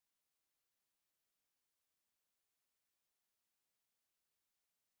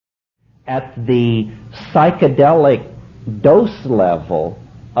at the psychedelic dose level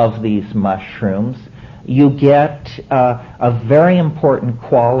of these mushrooms, you get a very important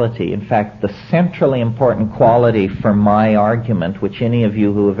quality. In fact, the centrally important quality for my argument, which any of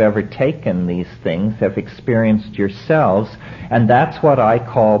you who have ever taken these things have experienced yourselves, and that's what I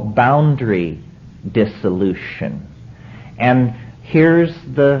call boundary dissolution. And here's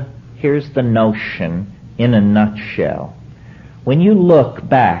the notion in a nutshell. When you look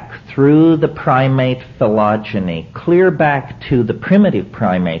back through the primate phylogeny, clear back to the primitive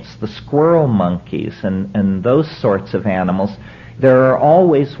primates, the squirrel monkeys and those sorts of animals, there are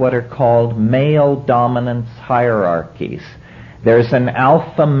always what are called male dominance hierarchies. There's an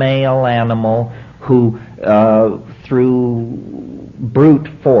alpha male animal who, through brute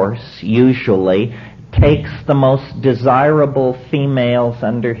force usually, takes the most desirable females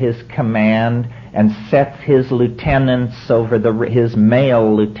under his command and sets his lieutenants over his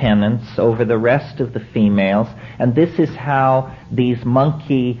male lieutenants over the rest of the females, and this is how these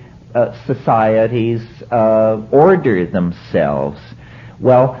monkey societies order themselves.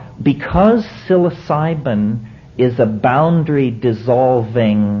 Well, because psilocybin is a boundary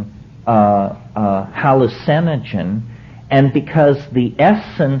dissolving hallucinogen, and because the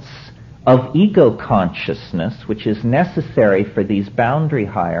essence of ego consciousness, which is necessary for these boundary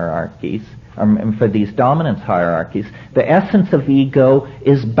hierarchies, for these dominance hierarchies, the essence of ego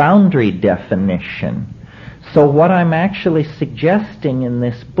is boundary definition. So what I'm actually suggesting in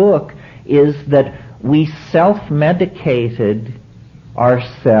this book is that we self-medicated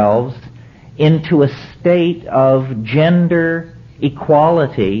ourselves into a state of gender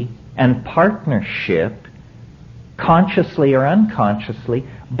equality and partnership, consciously or unconsciously,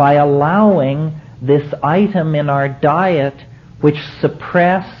 by allowing this item in our diet which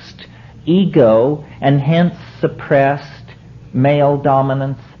suppressed ego and hence suppressed male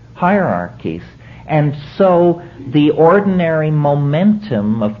dominance hierarchies. And so the ordinary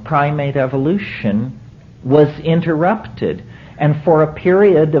momentum of primate evolution was interrupted. And for a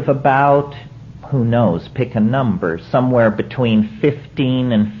period of about, who knows, pick a number, somewhere between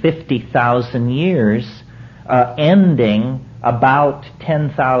 15 and 50,000 years, ending about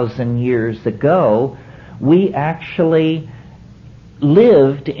 10,000 years ago, we actually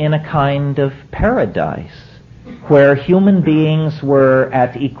lived in a kind of paradise where human beings were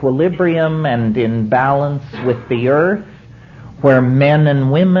at equilibrium and in balance with the earth, where men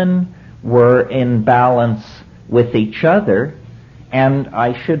and women were in balance with each other. And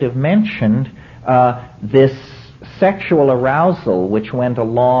I should have mentioned this sexual arousal which went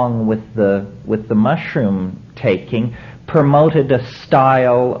along with the mushroom taking promoted a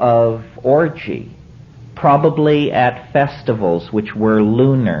style of orgy, probably at festivals which were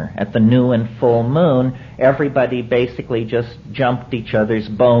lunar. At the new and full moon, everybody basically just jumped each other's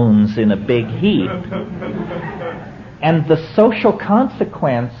bones in a big heap. And the social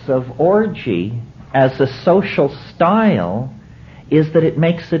consequence of orgy as a social style is that it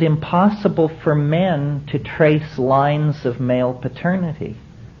makes it impossible for men to trace lines of male paternity.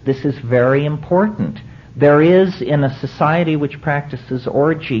 This is very important. There is, in a society which practices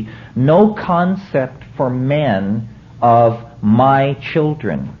orgy, no concept for men of my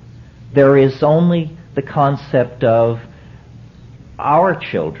children. There is only the concept of our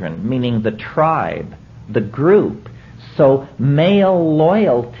children, meaning the tribe, the group. So male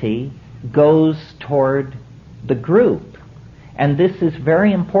loyalty goes toward the group. And this is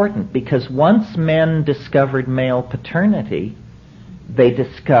very important because once men discovered male paternity, they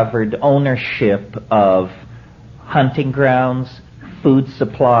discovered ownership of hunting grounds, food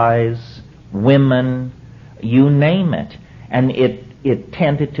supplies, women, you name it. And it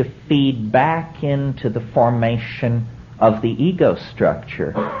tended to feed back into the formation of the ego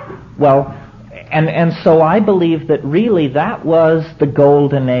structure. Well, and so I believe that really that was the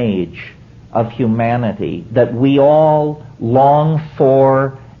golden age of humanity, that we all long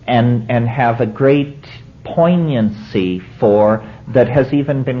for and have a great poignancy for, that has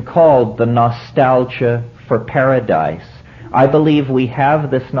even been called the nostalgia for paradise. I believe we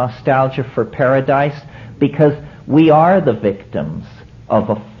have this nostalgia for paradise because we are the victims of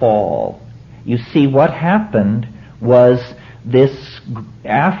a fall. You see, what happened was this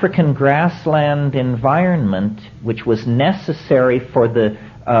African grassland environment, which was necessary for the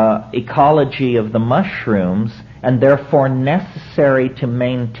ecology of the mushrooms, and therefore necessary to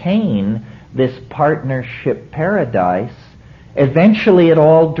maintain this partnership paradise, eventually it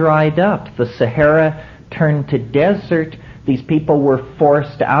all dried up. The Sahara turned to desert. These people were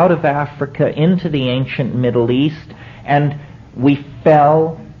forced out of Africa into the ancient Middle East, and we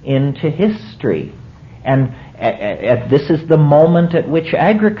fell into history. And This is the moment at which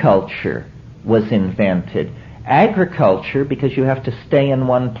agriculture was invented. Agriculture, because you have to stay in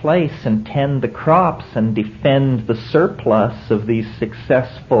one place and tend the crops and defend the surplus of these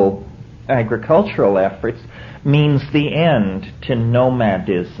successful agricultural efforts, means the end to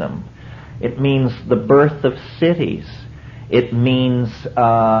nomadism. It means the birth of cities. It means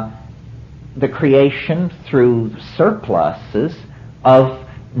the creation through surpluses of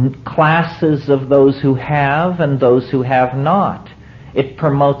classes of those who have and those who have not. It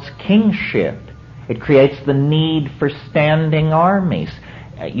promotes kingship. It creates the need for standing armies.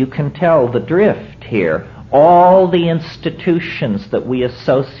 You can tell the drift here. All the institutions that we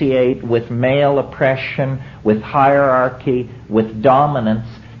associate with male oppression, with hierarchy, with dominance,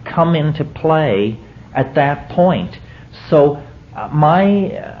 come into play at that point. So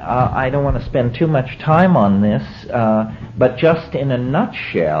I don't want to spend too much time on this, but just in a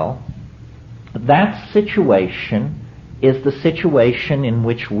nutshell, that situation is the situation in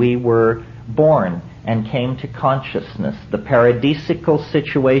which we were born and came to consciousness. The paradisical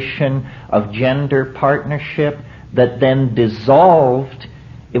situation of gender partnership that then dissolved.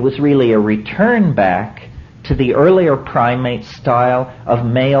 It was really a return back to the earlier primate style of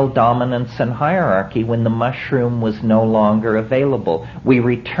male dominance and hierarchy when the mushroom was no longer available. We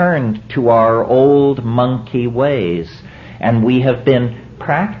returned to our old monkey ways, and we have been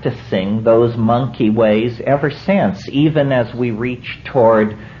practicing those monkey ways ever since, even as we reach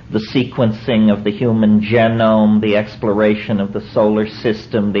toward the sequencing of the human genome, the exploration of the solar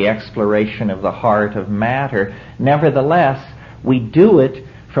system, the exploration of the heart of matter. Nevertheless, we do it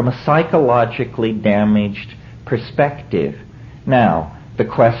from a psychologically damaged perspective. Now, the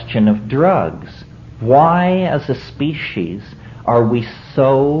question of drugs. Why, as a species, are we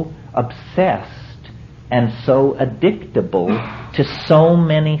so obsessed and so addictable to so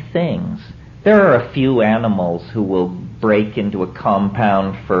many things? There are a few animals who will break into a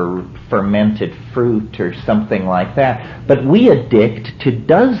compound for fermented fruit or something like that, but we addict to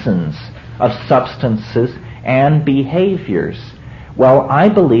dozens of substances and behaviors. Well, I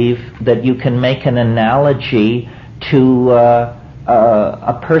believe that you can make an analogy to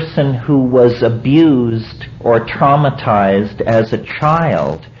a person who was abused or traumatized as a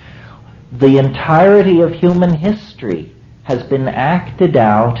child. The entirety of human history has been acted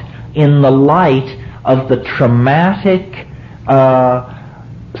out in the light of the traumatic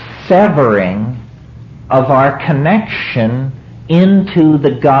severing of our connection into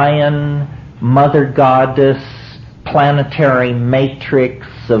the Gaian mother goddess planetary matrix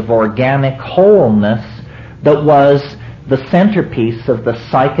of organic wholeness that was the centerpiece of the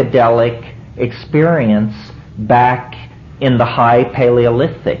psychedelic experience back in the high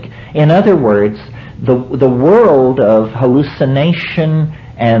Paleolithic. In other words, the world of hallucination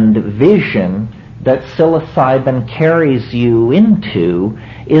and vision that psilocybin carries you into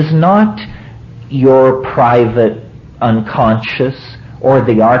is not your private unconscious or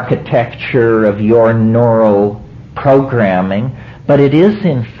the architecture of your neural programming, but it is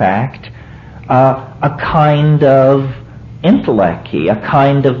in fact a kind of intellect, a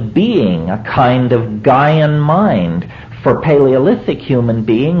kind of being, a kind of Gaian mind. For Paleolithic human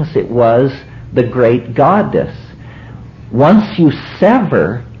beings, it was the great goddess. Once you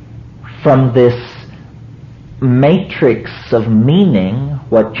sever from this matrix of meaning,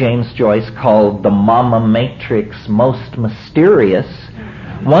 what James Joyce called the mama matrix most mysterious,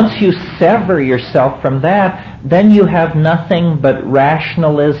 once you sever yourself from that, then you have nothing but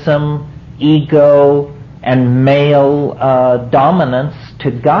rationalism, ego, and male dominance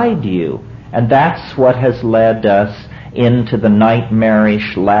to guide you. And that's what has led us into the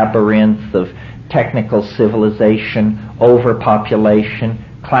nightmarish labyrinth of technical civilization, overpopulation,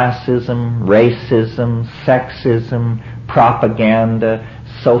 classism, racism, sexism, propaganda,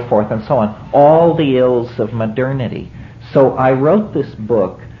 so forth and so on. All the ills of modernity. So I wrote this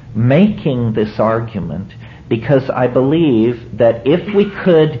book making this argument because I believe that if we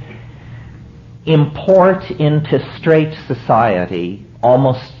could import into straight society,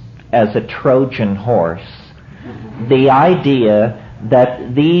 almost as a Trojan horse, the idea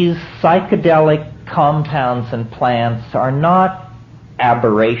that these psychedelic compounds and plants are not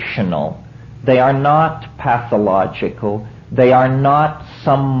aberrational, they are not pathological, they are not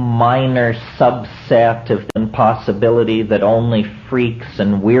some minor subset of the impossibility that only freaks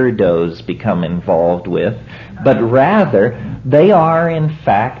and weirdos become involved with, but rather they are in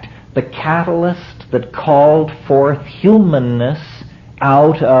fact the catalyst that called forth humanness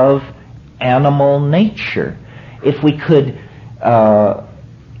out of animal nature. If we could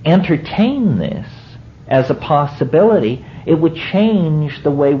entertain this as a possibility, it would change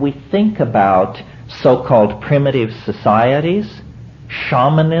the way we think about so-called primitive societies,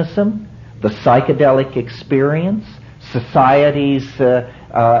 shamanism, the psychedelic experience, society's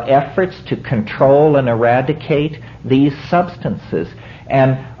efforts to control and eradicate these substances.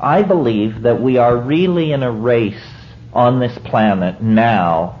 And I believe that we are really in a race on this planet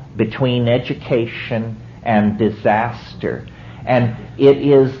now between education and disaster. And it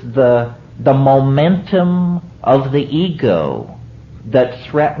is the momentum of the ego that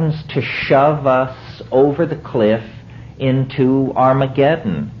threatens to shove us over the cliff into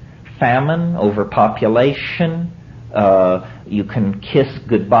Armageddon. Famine, overpopulation, you can kiss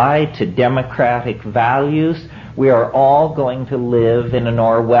goodbye to democratic values. We are all going to live in an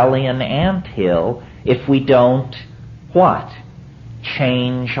Orwellian anthill if we don't, what?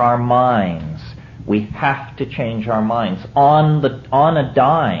 Change our minds. We have to change our minds on a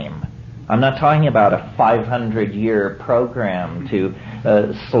dime. I'm not talking about a 500-year program to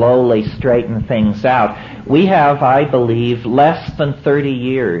slowly straighten things out. We have, I believe, less than 30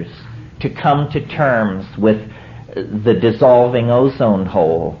 years to come to terms with the dissolving ozone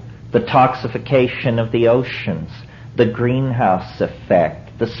hole, the toxification of the oceans, the greenhouse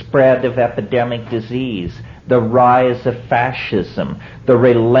effect, the spread of epidemic disease, the rise of fascism, the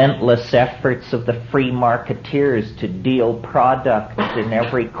relentless efforts of the free marketeers to deal products in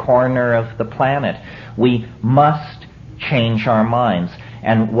every corner of the planet. We must change our minds.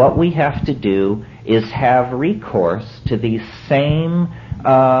 And what we have to do is have recourse to these same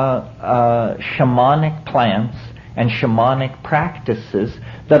shamanic plants and shamanic practices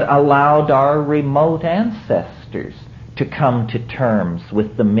that allowed our remote ancestors to come to terms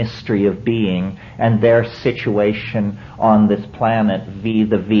with the mystery of being and their situation on this planet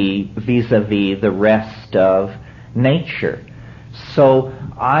vis-a-vis the rest of nature. So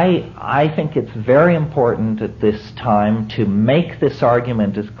I think it's very important at this time to make this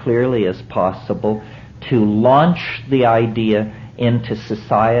argument as clearly as possible, to launch the idea into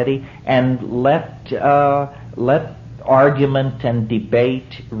society and let argument and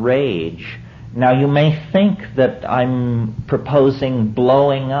debate rage. Now, you may think that I'm proposing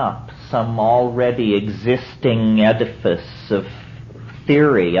blowing up some already existing edifice of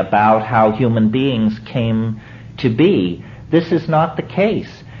theory about how human beings came to be. This is not the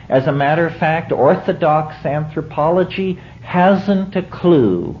case. As a matter of fact, orthodox anthropology hasn't a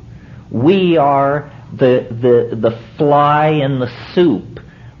clue. We are the fly in the soup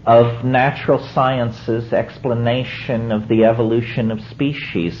of natural science's explanation of the evolution of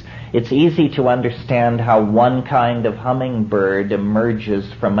species. It's easy to understand how one kind of hummingbird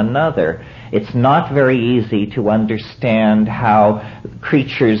emerges from another. It's not very easy to understand how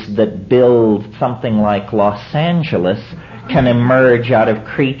creatures that build something like Los Angeles can emerge out of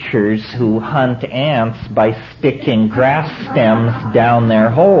creatures who hunt ants by sticking grass stems down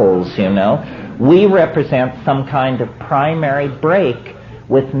their holes, you know. We represent some kind of primary break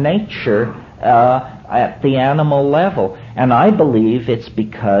with nature at the animal level. And I believe it's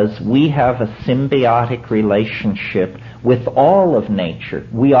because we have a symbiotic relationship with all of nature.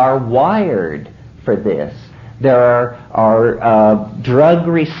 We are wired for this. There are drug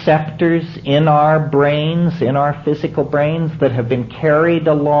receptors in our brains, in our physical brains, that have been carried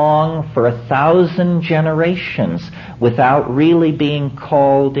along for 1,000 generations without really being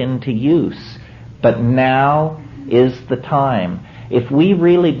called into use. But now is the time. If we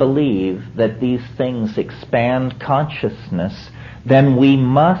really believe that these things expand consciousness, then we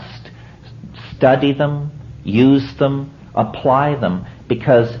must study them, use them, apply them,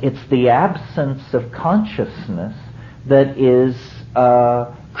 because it's the absence of consciousness that is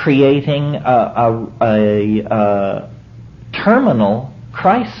creating a terminal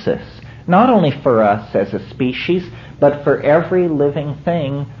crisis, not only for us as a species, but for every living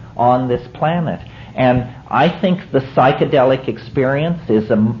thing on this planet. And I think the psychedelic experience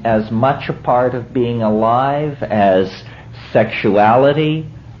is as much a part of being alive as sexuality,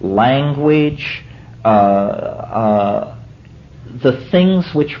 language, the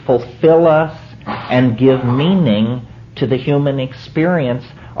things which fulfill us and give meaning to the human experience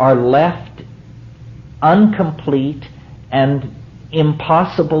are left incomplete and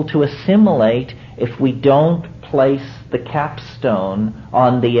impossible to assimilate if we don't place the capstone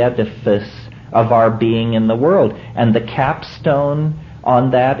on the edifice of our being in the world. And the capstone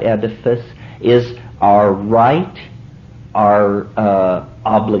on that edifice is our right, our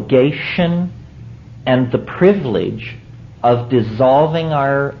obligation, and the privilege of dissolving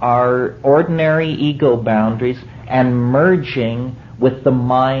our ordinary ego boundaries and merging with the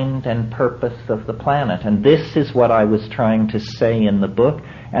mind and purpose of the planet. And this is what I was trying to say in the book,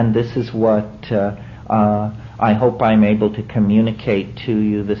 and this is what I hope I'm able to communicate to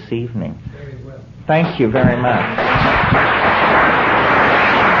you this evening. Very well. Thank you very much.